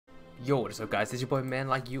Yo, what's up guys, it's your boy Man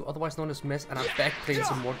Like You, otherwise known as Mess, and I'm back playing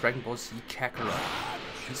some more Dragon Ball Z Kakarot.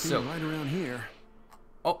 So right around here.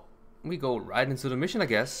 Oh, we go right into the mission, I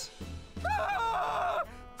guess. Ah,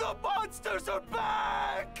 the monsters are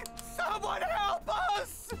back! Someone help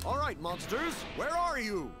us! Alright, monsters, where are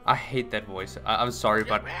you? I hate that voice. I'm sorry,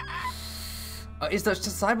 but... it's just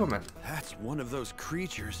Cyberman. That's one of those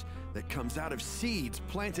creatures that comes out of seeds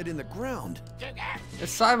planted in the ground.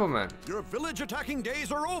 It's Cyberman. Your village attacking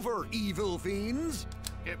days are over, evil fiends.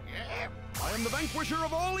 I am the vanquisher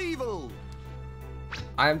of all evil.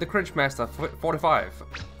 I am the Cringe Master 45.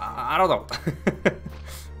 I don't know.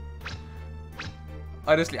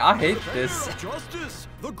 Honestly, I hate this. Justice,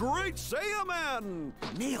 the great Saiyaman.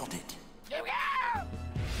 Nailed it.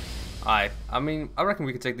 Alright, I mean, I reckon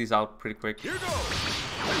we can take these out pretty quick. Here goes.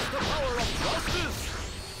 Face the power of justice.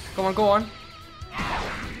 Come on, go on.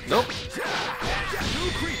 Nope.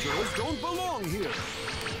 New creatures don't belong here.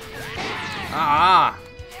 Ah.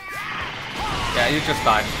 Yeah, you just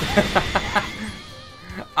died.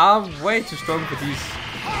 I'm way too strong for these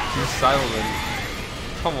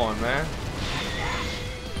Cybermen. Come on, man.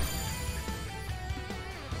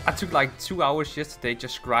 I took like 2 hours yesterday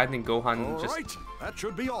just grinding Gohan. Alright, that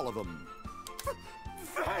should be all of them.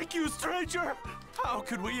 Thank you, stranger! How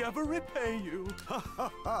could we ever repay you? Ha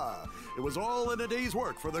ha ha! It was all in a day's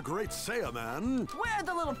work for the great Saiyaman. Where are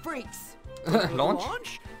the little freaks?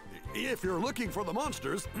 Launch? If you're looking for the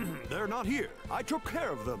monsters, they're not here. I took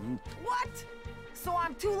care of them. What? So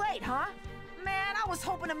I'm too late, huh? Man, I was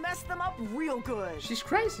hoping to mess them up real good. She's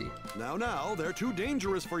crazy. Now, they're too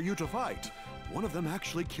dangerous for you to fight. One of them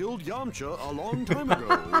actually killed Yamcha a long time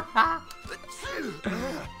ago.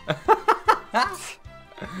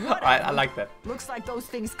 I like that. Looks like those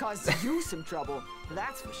things caused you some trouble.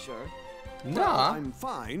 That's for sure. Nah. I'm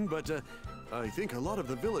fine, but I think a lot of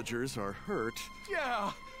the villagers are hurt.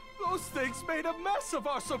 Yeah, those things made a mess of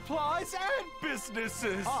our supplies and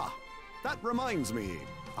businesses. Ah, that reminds me.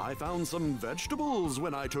 I found some vegetables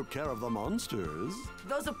when I took care of the monsters.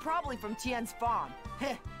 Those are probably from Tien's farm.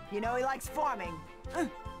 Heh, you know he likes farming.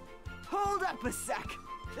 Hold up a sec.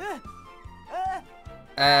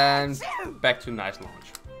 And back to nice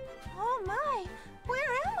launch. Oh my,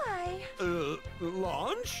 where am I?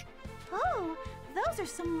 Launch? Oh, those are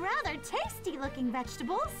some rather tasty looking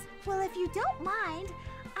vegetables. Well, if you don't mind,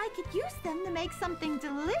 I could use them to make something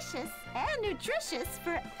delicious and nutritious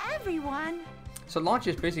for everyone. So launch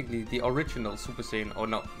is basically the original Super Saiyan, or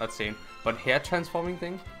no, not Saiyan, but hair transforming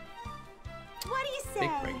thing. What do you say?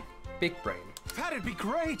 Big brain. Big brain. That'd be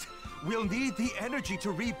great! We'll need the energy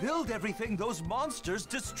to rebuild everything those monsters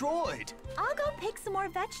destroyed. I'll go pick some more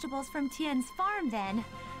vegetables from Tien's farm then.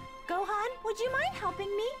 Gohan, would you mind helping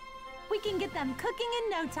me? We can get them cooking in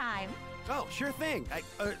no time. Oh, sure thing.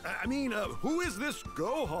 I mean, who is this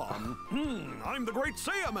Gohan? I'm the great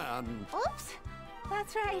Saiyaman. Oops,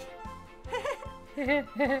 that's right.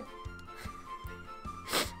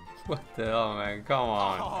 What the hell, man? Come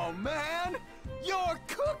on. Oh, man! Your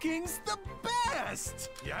cooking's the best!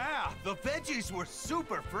 Yeah, the veggies were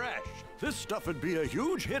super fresh. This stuff would be a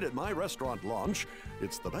huge hit at my restaurant launch.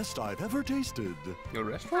 It's the best I've ever tasted. Your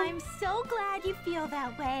restaurant? I'm so glad you feel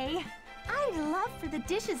that way. I'd love for the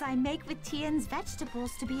dishes I make with Tien's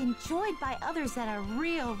vegetables to be enjoyed by others at a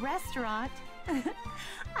real restaurant.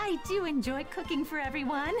 I do enjoy cooking for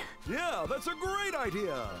everyone. Yeah, that's a great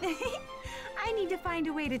idea. I need to find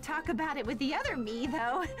a way to talk about it with the other me,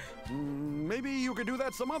 though. Maybe you could do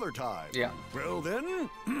that some other time. Yeah. Well then,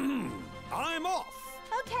 I'm off.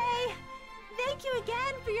 Okay. Thank you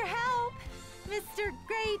again for your help, Mr.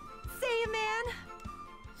 Great Saiyaman.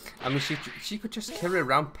 I mean, she could just carry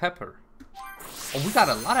around Pepper. Oh, we got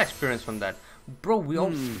a lot of experience from that. Bro, we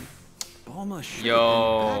all... Bulma should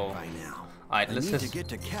Yo. have been back by now. Alright, I let's need just... to get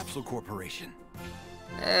to Capsule Corporation.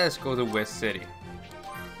 Let's go to West City.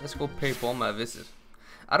 Let's go pay Bulma a visit.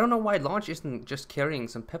 I don't know why Launch isn't just carrying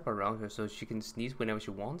some pepper around her so she can sneeze whenever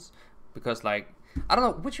she wants. Because, like, I don't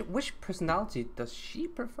know, which personality does she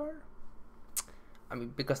prefer? I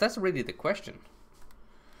mean, because that's really the question.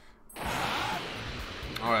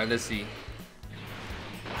 Alright, let's see.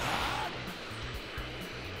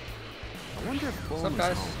 I wonder if What's up, Bulma's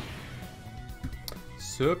guys? home.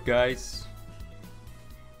 Sup, guys?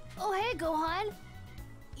 Oh, hey, Gohan.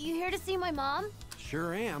 You here to see my mom?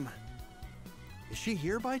 Sure am. Is she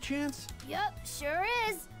here by chance? Yep, sure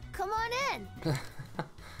is. Come on in.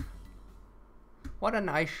 What a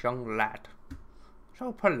nice young lad.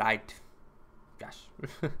 So polite. Yes.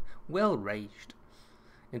 Well raised.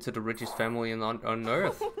 Into the richest family on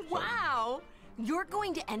Earth. Wow! You're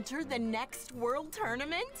going to enter the next world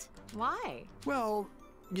tournament? Why? Well,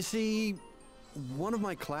 you see, one of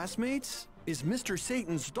my classmates is Mr.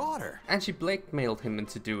 Satan's daughter. And she blackmailed him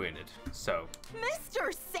into doing it, so.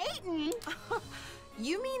 Mr. Satan?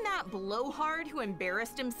 You mean that blowhard who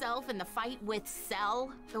embarrassed himself in the fight with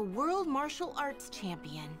Cell? The world martial arts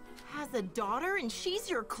champion has a daughter and she's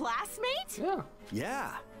your classmate? Yeah.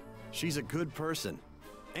 Yeah, she's a good person.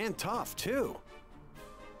 And tough, too.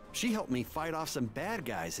 She helped me fight off some bad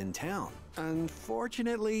guys in town.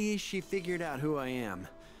 Unfortunately, she figured out who I am.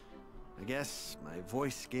 I guess my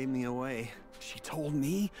voice gave me away. She told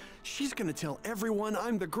me she's gonna tell everyone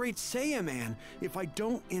I'm the great Saiyaman if I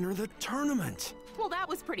don't enter the tournament. Well, that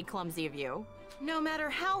was pretty clumsy of you. No matter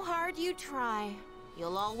how hard you try,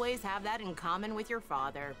 you'll always have that in common with your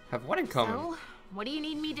father. Have what in common? So, what do you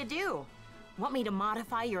need me to do? Want me to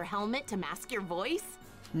modify your helmet to mask your voice?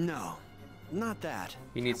 No, not that.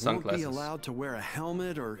 You need I sunglasses. won't be allowed to wear a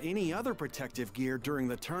helmet or any other protective gear during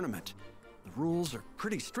the tournament. The rules are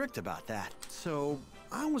pretty strict about that. So,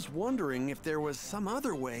 I was wondering if there was some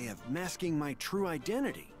other way of masking my true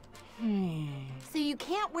identity. So you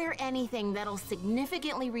can't wear anything that'll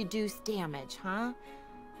significantly reduce damage, huh?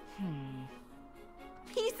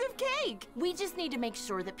 Piece of cake! We just need to make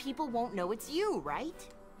sure that people won't know it's you, right?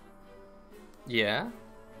 Yeah.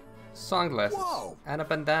 Sunglasses. Whoa. And a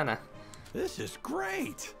bandana. This is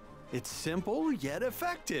great! It's simple yet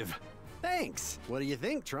effective. Thanks. What do you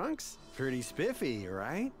think, Trunks? Pretty spiffy,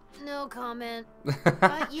 right? No comment.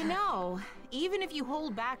 But you know, even if you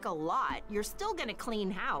hold back a lot, you're still gonna clean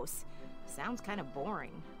house. Sounds kind of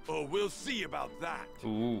boring. Oh, we'll see about that.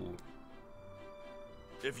 Ooh.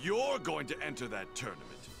 If you're going to enter that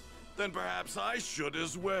tournament, then perhaps I should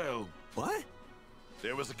as well. What?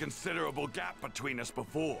 There was a considerable gap between us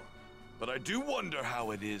before, but I do wonder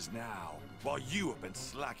how it is now. While you have been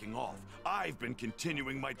slacking off, I've been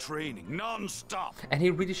continuing my training non-stop. And he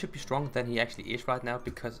really should be stronger than he actually is right now,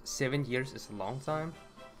 because 7 years is a long time.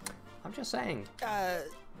 I'm just saying.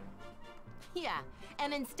 Yeah,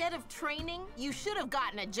 and instead of training, you should have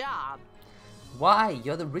gotten a job. Why?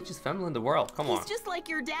 You're the richest family in the world. Come on. He's just like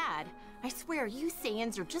your dad. I swear, you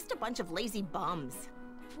Saiyans are just a bunch of lazy bums.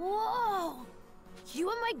 Whoa! You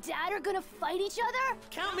and my dad are gonna fight each other?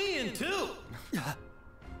 Count me in too!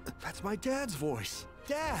 That's my dad's voice.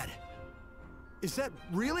 Dad! Is that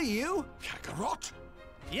really you? Kakarot?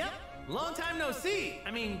 Yep, long time no see.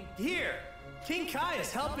 I mean, here. King Kai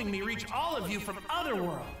is helping me reach all of you from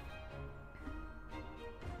Otherworld.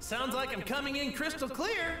 Sounds like I'm coming in crystal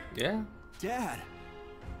clear. Yeah. Dad,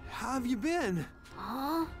 how have you been?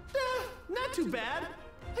 Huh? Not too bad.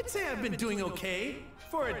 I'd say I've been doing okay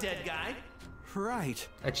for a dead guy. Right.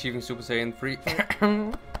 Achieving Super Saiyan 3.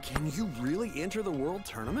 Can you really enter the world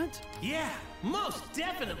tournament? Yeah, most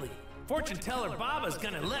definitely. Fortune teller Baba's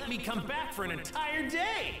gonna let me come back for an entire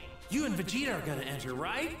day. You and Vegeta are gonna enter,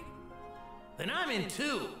 right? Then I'm in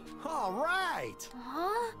too. All right.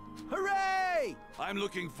 Huh? Hooray! I'm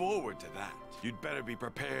looking forward to that. You'd better be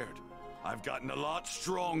prepared. I've gotten a lot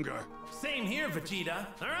stronger. Same here, Vegeta.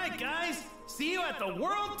 All right, guys. See you at the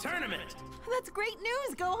World Tournament. That's great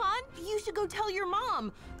news, Gohan. You should go tell your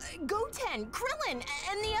mom, Goten, Krillin,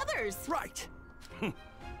 and the others. Right.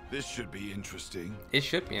 This should be interesting. It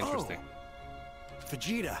should be interesting.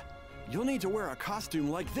 Vegeta, you'll need to wear a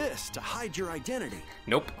costume like this to hide your identity.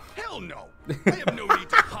 Nope. Hell no! I have no need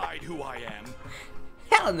to hide who I am.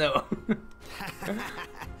 Hell no.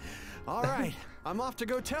 All right, I'm off to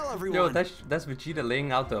go tell everyone. Yo, that's Vegeta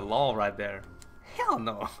laying out the law right there. Hell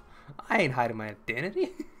no. I ain't hiding my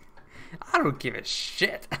identity. I don't give a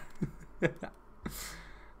shit.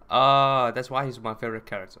 That's why he's my favorite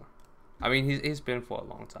character. I mean, he's been for a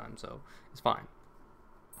long time, so it's fine.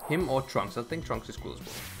 Him or Trunks. I think Trunks is cool as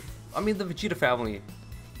well. I mean, the Vegeta family.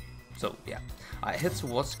 So, yeah. I head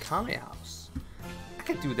towards Kame House. I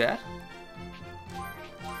can do that.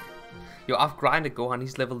 Yo, I've grinded Gohan.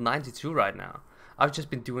 He's level 92 right now. I've just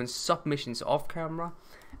been doing submissions off camera.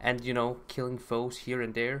 And, you know, killing foes here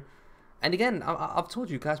and there. And again, I've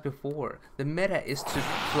told you guys before, the meta is to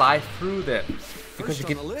fly through them. Because First you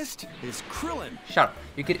get... on the list is Krillin. Shut up.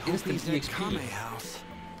 You get instant He's at EXP. Kame House.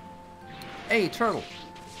 Hey, Turtle.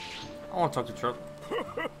 I want to talk to Turtle.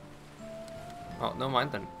 Oh, never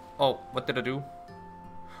mind then. Oh, what did I do?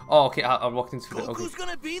 Oh, okay, I walked into the... Okay. Goku's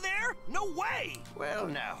gonna be there? No way! Well,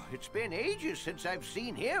 now, it's been ages since I've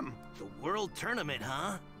seen him. The World Tournament,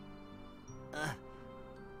 huh?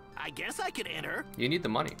 I guess I could enter. You need the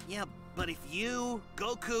money. Yeah, but if you,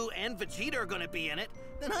 Goku, and Vegeta are gonna be in it,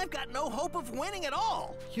 then I've got no hope of winning at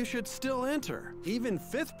all. You should still enter. Even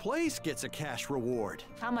 5th place gets a cash reward.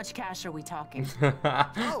 How much cash are we talking?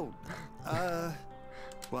 Oh,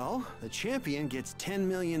 well, the champion gets 10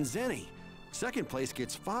 million zenny. 2nd place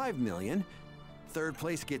gets 5 million, Third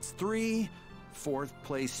place gets 3, fourth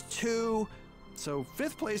place 2, so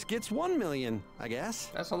fifth place gets 1 million, I guess.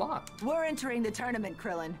 That's a lot. We're entering the tournament,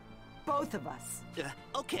 Krillin. Both of us.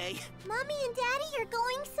 Okay. Mommy and Daddy are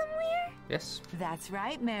going somewhere? Yes. That's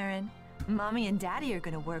right, Marin. Mommy and Daddy are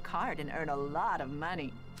gonna work hard and earn a lot of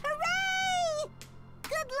money. Hooray!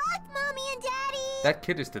 Good luck, Mommy and Daddy! That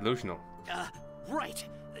kid is delusional. Right.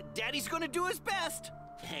 Daddy's gonna do his best.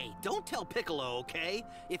 Hey, don't tell Piccolo, okay?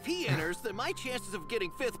 If he enters, then my chances of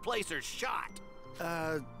getting 5th place are shot.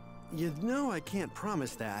 You know I can't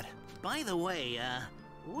promise that. By the way,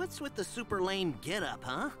 what's with the super lame getup,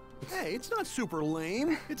 huh? Hey, it's not super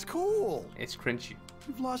lame. It's cool. It's cringy.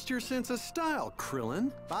 You've lost your sense of style,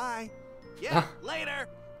 Krillin. Bye. Yeah, later.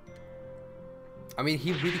 I mean,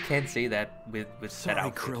 he really can't say that with Sorry, that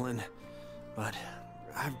outfit. Krillin, but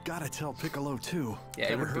I've got to tell Piccolo too. Yeah, it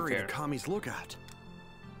Better would be hurry fair. to Kami's lookout.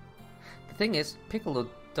 The thing is, Piccolo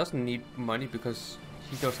doesn't need money because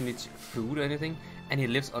he doesn't need food or anything, and he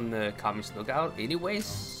lives on the Kami's lookout anyways,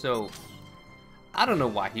 so I don't know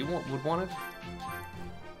why he would want it.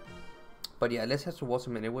 But yeah, let's have to watch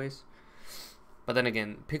him anyways. But then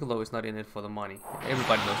again, Piccolo is not in it for the money.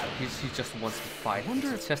 Everybody knows that. He just wants to fight. I wonder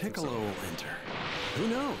to if test Piccolo himself. will enter. Who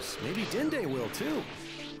knows? Maybe Dende will too.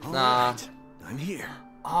 All Nah. right, I'm here.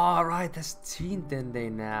 Alright, that's Teen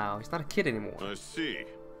Dende now. He's not a kid anymore. I see.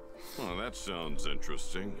 Well, that sounds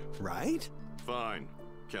interesting. Right? Fine.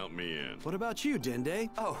 Count me in. What about you, Dende?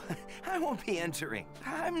 Oh, I won't be entering.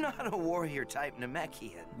 I'm not a warrior type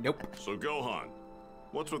Namekian. Nope. So, Gohan,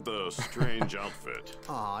 what's with the strange outfit?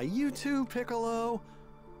 Aw, you too, Piccolo.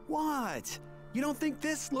 What? You don't think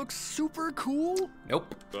this looks super cool?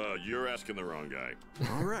 Nope. You're asking the wrong guy.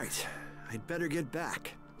 All right, I'd better get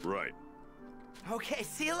back. Right. Okay,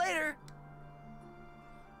 see you later.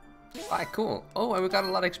 Alright, cool. Oh, and we got a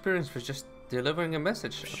lot of experience for just delivering a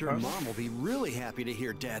message. Sure, apparently. Mom will be really happy to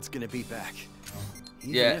hear Dad's gonna be back.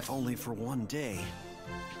 Even Yeah. if only for one day.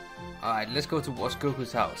 Alright, let's go towards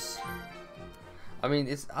Goku's house. I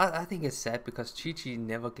mean, I think it's sad because Chi-Chi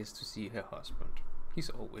never gets to see her husband. He's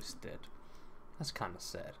always dead. That's kind of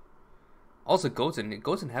sad. Also,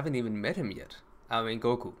 Goten haven't even met him yet. I mean,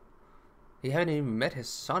 Goku. He haven't even met his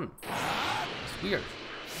son. It's weird.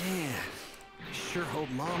 Man, I sure hope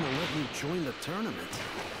Mom will let me join the tournament.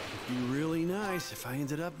 It'd be really nice if I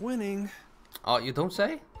ended up winning. Oh, you don't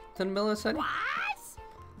say? Then Miller said. What?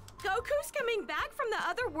 Goku's coming back from the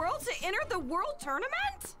other world to enter the world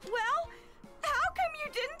tournament? Well, how come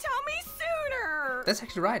you didn't tell me sooner? That's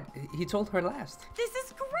actually right. He told her last. This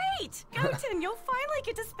is great! Goten, you'll finally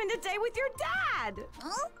get to spend a day with your dad!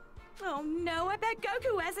 Huh? Oh no, I bet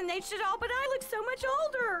Goku hasn't aged at all, but I look so much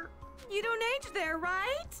older! You don't age there,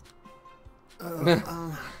 right?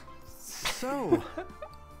 So,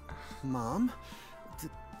 Mom,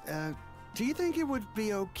 do you think it would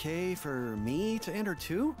be okay for me to enter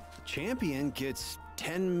too? The champion gets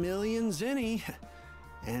 10 million zenny,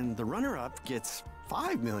 and the runner-up gets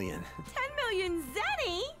 5 million. 10 million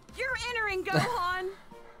zenny? You're entering, Gohan!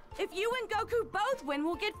 If you and Goku both win,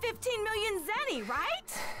 we'll get 15 million zenny,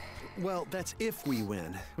 right? Well, that's if we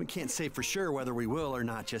win. We can't say for sure whether we will or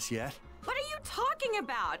not just yet. What are you talking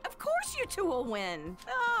about? Of course you two will win.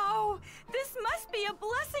 Oh, this must be a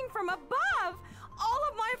blessing from above. All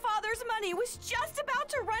of my father's money was just about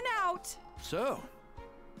to run out. So,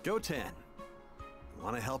 Goten,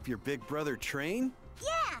 want to help your big brother train?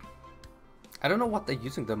 Yeah. I don't know what they're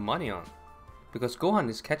using the money on. Because Gohan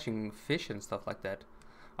is catching fish and stuff like that.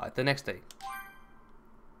 Alright, the next day.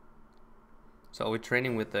 So are we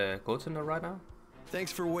training with Goten right now?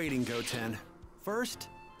 Thanks for waiting, Goten. First,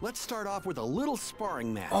 let's start off with a little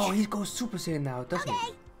sparring match. Oh, he goes Super Saiyan now, doesn't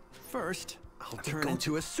he? First, I'll turn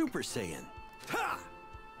into a Super Saiyan. Ha!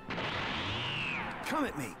 Come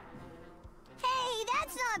at me. Hey,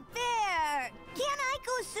 that's not fair. Can't I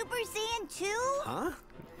go Super Saiyan too? Huh?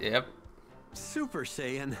 Yep. Super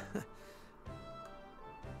Saiyan.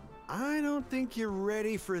 I don't think you're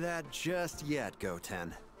ready for that just yet,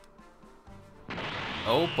 Goten.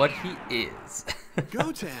 Oh, but he is.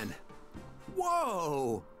 Goten!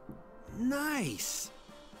 Whoa! Nice!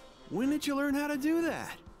 When did you learn how to do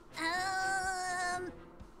that? I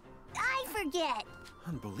forget.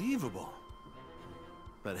 Unbelievable.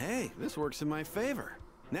 But hey, this works in my favor.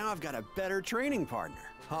 Now I've got a better training partner.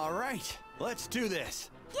 All right, let's do this.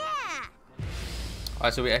 Yeah.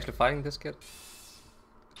 Alright, so we're actually fighting this kid?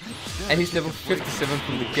 And he's level 57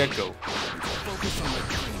 from the get-go. Focus on the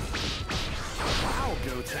training. Wow,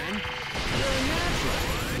 Goten. Really natural.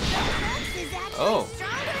 Bugs is actually Oh.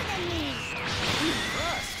 stronger than me.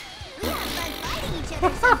 Trust. We have fun fighting each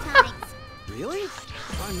other sometimes. Really?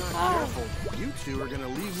 If I'm not careful, you two are gonna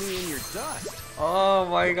leave me in your dust. Oh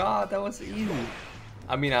my god, that was easy.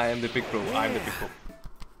 I mean, I am the big bro. I'm the big bro.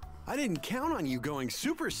 I didn't count on you going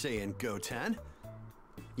Super Saiyan, Goten.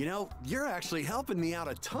 You know, you're actually helping me out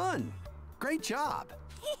a ton. Great job.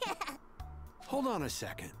 Hold on a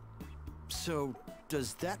second. So,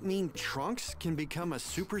 does that mean Trunks can become a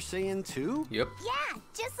Super Saiyan too? Yep. Yeah,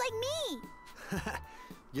 just like me.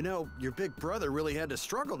 You know, your big brother really had to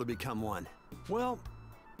struggle to become one. Well,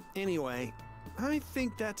 anyway, I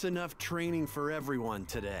think that's enough training for everyone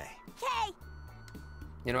today. Okay.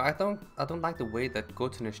 You know, I don't like the way that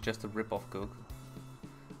Goten is just a rip-off Goku.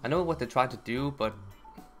 I know what they tried to do, but...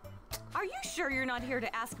 Are you sure you're not here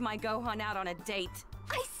to ask my Gohan out on a date?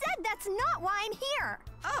 I said that's not why I'm here.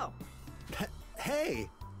 Oh. Hey!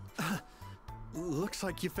 Looks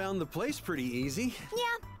like you found the place pretty easy.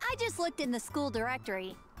 Yeah, I just looked in the school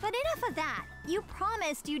directory. But enough of that. You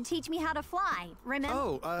promised you'd teach me how to fly, remember?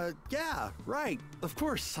 Oh, yeah, right. Of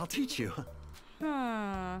course, I'll teach you.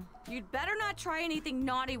 You'd better not try anything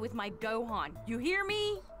naughty with my Gohan. You hear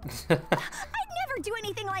me? I'd never do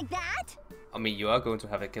anything like that. I mean, you are going to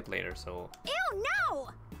have a kid later, so... Ew, no!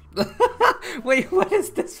 Wait, what is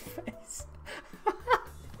this face?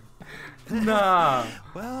 Nah.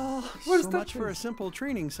 Well, What is so that much for a face? simple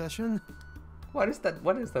training session. What is that?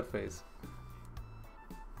 What is that face?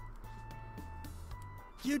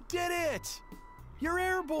 You did it! You're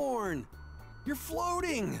airborne! You're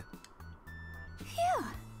floating! Phew.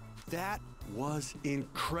 That was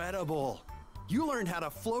incredible! You learned how to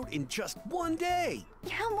float in just one day!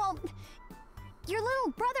 Yeah, well, your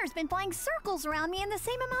little brother's been flying circles around me in the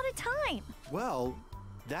same amount of time. Well,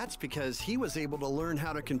 that's because he was able to learn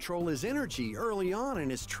how to control his energy early on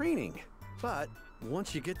in his training. But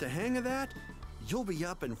once you get the hang of that, you'll be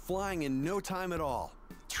up and flying in no time at all.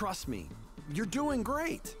 Trust me, you're doing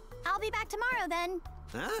great. I'll be back tomorrow then.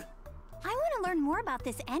 Huh? I want to learn more about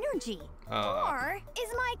this energy. Or is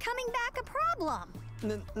my coming back a problem?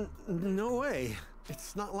 No way.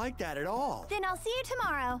 It's not like that at all. Then I'll see you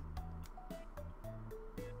tomorrow.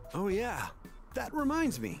 Oh yeah, that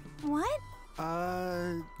reminds me. What?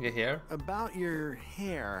 Your hair? About your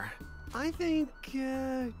hair. I think,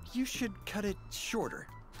 you should cut it shorter.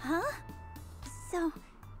 Huh? So,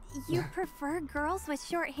 you prefer girls with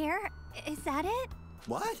short hair? Is that it?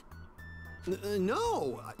 What?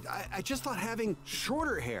 No, I just thought having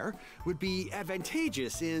shorter hair would be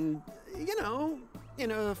advantageous in, you know,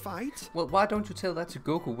 in a fight. Well, why don't you tell that to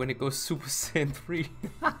Goku when it goes Super Saiyan 3?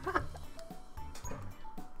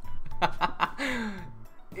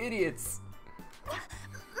 Idiots.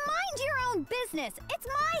 Mind your own business. It's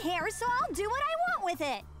my hair, so I'll do what I want with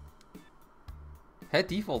it. Her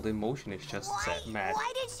default emotion is just mad.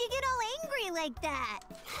 Why did she get all angry like that?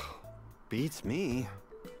 Beats me.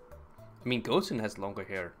 I mean, Goten has longer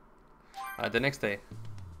hair. The next day.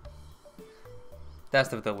 That's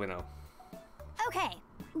the winner. Okay,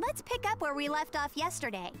 let's pick up where we left off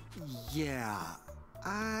yesterday. Yeah,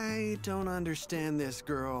 I don't understand this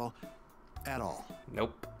girl at all.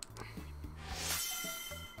 Nope.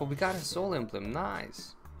 But we got a soul emblem,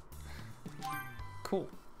 nice. Cool.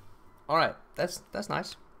 Alright, that's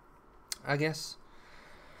nice. I guess.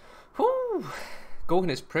 Whew. Gohan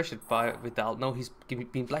is pressured by Vidal. No, he's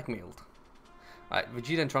being blackmailed. Alright,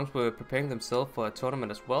 Vegeta and Trunks were preparing themselves for a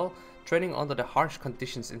tournament as well, training under the harsh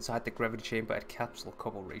conditions inside the gravity chamber at Capsule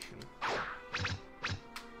Corporation.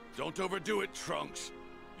 Don't overdo it, Trunks.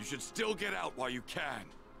 You should still get out while you can.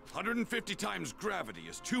 150 times gravity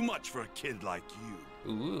is too much for a kid like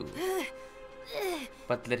you. Ooh.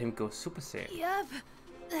 But let him go Super Saiyan. Yep,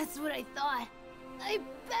 that's what I thought. I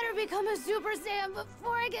better become a Super Saiyan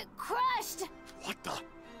before I get crushed. What the?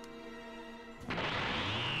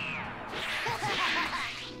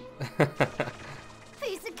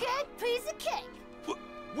 Piece of cake, piece of cake.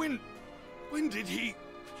 When did he?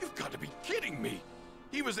 You've got to be kidding me.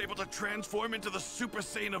 He was able to transform into the Super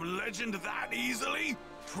Saiyan of legend that easily?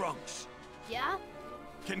 Trunks. Yeah?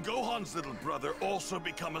 Can Gohan's little brother also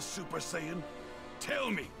become a Super Saiyan?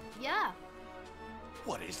 Tell me. Yeah.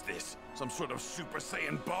 What is this? Some sort of Super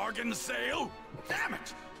Saiyan bargain sale? Damn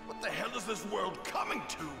it! What the hell is this world coming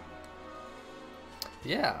to?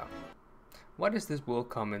 Yeah. What is this world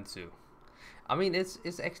coming to? I mean, it's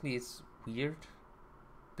weird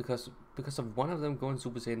because of one of them going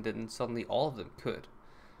Super Saiyan, then suddenly all of them could.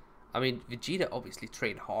 I mean, Vegeta obviously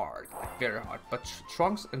trained hard, like very hard, but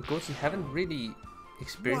Trunks and Goten haven't really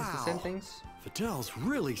experienced the same things. Vidal's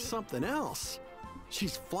really something else.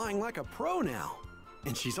 She's flying like a pro now,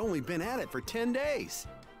 and she's only been at it for 10 days.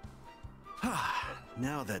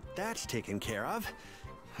 Now that that's taken care of,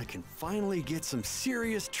 I can finally get some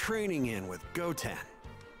serious training in with Goten.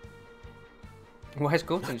 Why is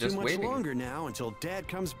Goten Not just too much waiting? longer now until Dad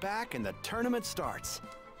comes back and the tournament starts.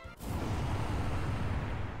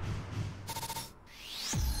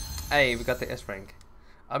 Hey, we got the S rank.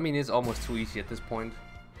 I mean, it's almost too easy at this point.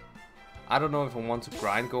 I don't know if I want to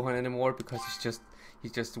grind Gohan anymore because he's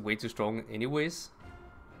just way too strong anyways.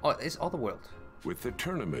 Oh, it's Otherworld. With the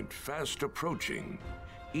tournament fast approaching,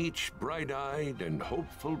 each bright-eyed and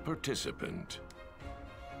hopeful participant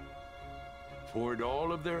poured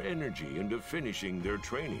all of their energy into finishing their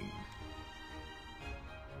training.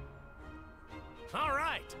 All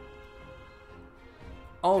right.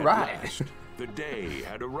 All At right. last, the day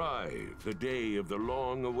had arrived, the day of the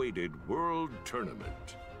long-awaited World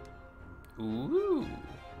Tournament. Ooh.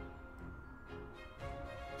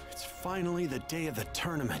 It's finally the day of the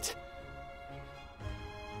tournament.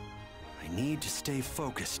 I need to stay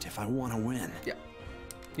focused if I want to win. Yeah,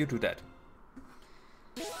 you do that.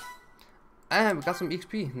 And we got some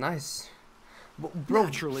XP, nice. Bro.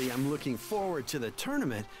 Naturally, I'm looking forward to the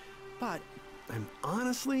tournament, but I'm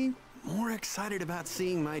honestly more excited about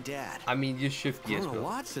seeing my dad. I mean, you shift gears, Grown a bro.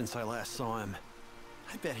 lot since I last saw him.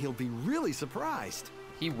 I bet he'll be really surprised.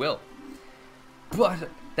 He will. But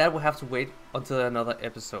that will have to wait until another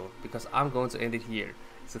episode because I'm going to end it here.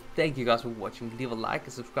 So thank you guys for watching. Leave a like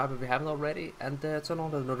and subscribe if you haven't already, and turn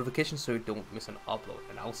on the notifications so you don't miss an upload.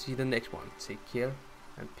 And I'll see you in the next one. Take care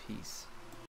and peace.